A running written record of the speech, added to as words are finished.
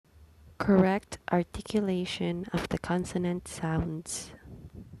Correct articulation of the consonant sounds.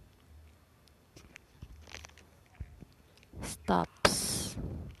 Stops.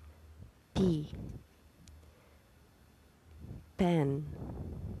 P. Pen.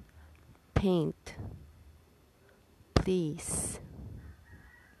 Paint. Please.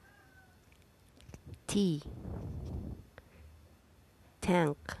 T.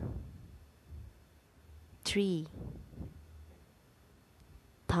 Tank. Tree.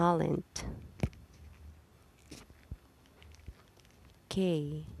 Talent.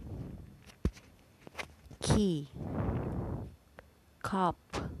 K. Key. Cup.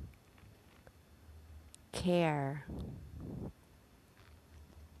 Care.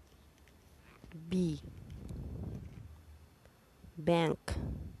 B. Bank.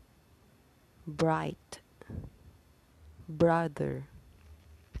 Bright. Brother.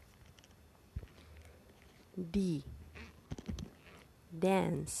 D.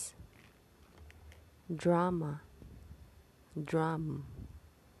 Dance. Drama. Drum.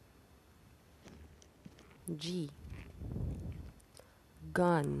 G.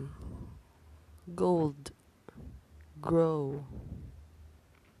 Gun. Gold. Grow.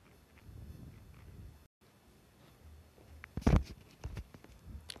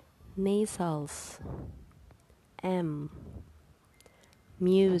 Nasals. M.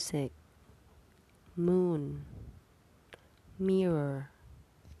 Music. Moon. Mirror.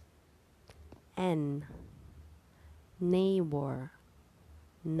 N. Neighbor.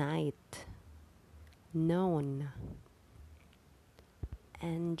 Night. Known.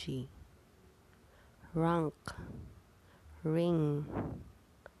 Ng. Rank. Ring.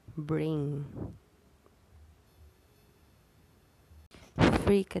 Bring.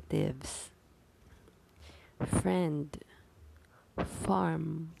 Fricatives. Friend.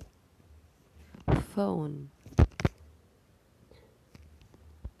 Farm. Phone.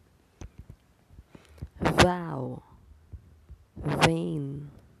 Vow. Vain.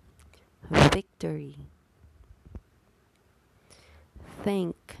 Victory.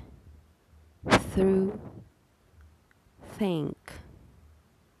 Think. Through. Think.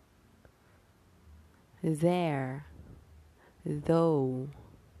 There. Though.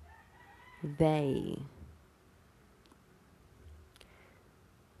 They.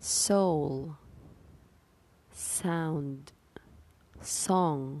 Soul. Sound.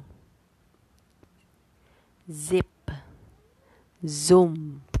 Song. Zip.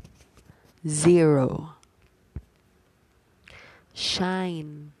 Zoom. Zero.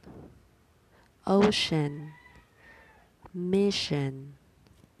 Shine. Ocean. Mission.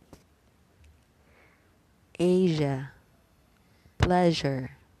 Asia.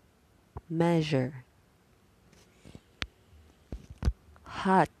 Pleasure. Measure.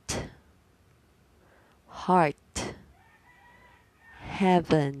 Hot. Heart.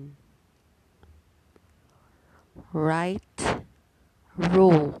 Heaven. Right.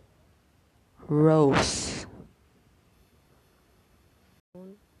 Rule. Rose.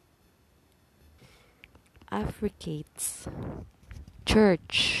 Affricates.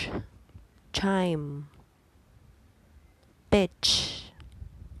 Church. Chime. Pitch.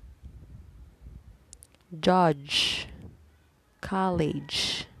 Judge.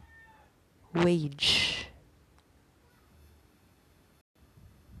 College. Wage.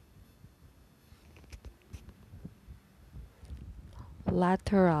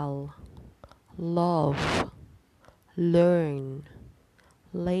 Lateral. Love. Learn.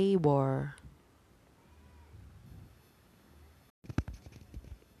 Labor.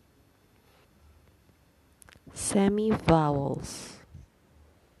 Semi-vowels.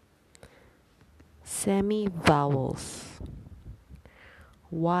 Semi-vowels.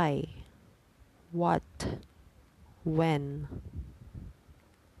 Why, what, when.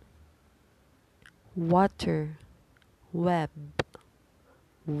 Water, web,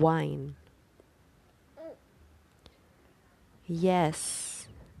 wine. Yes,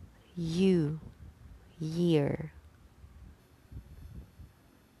 you, year.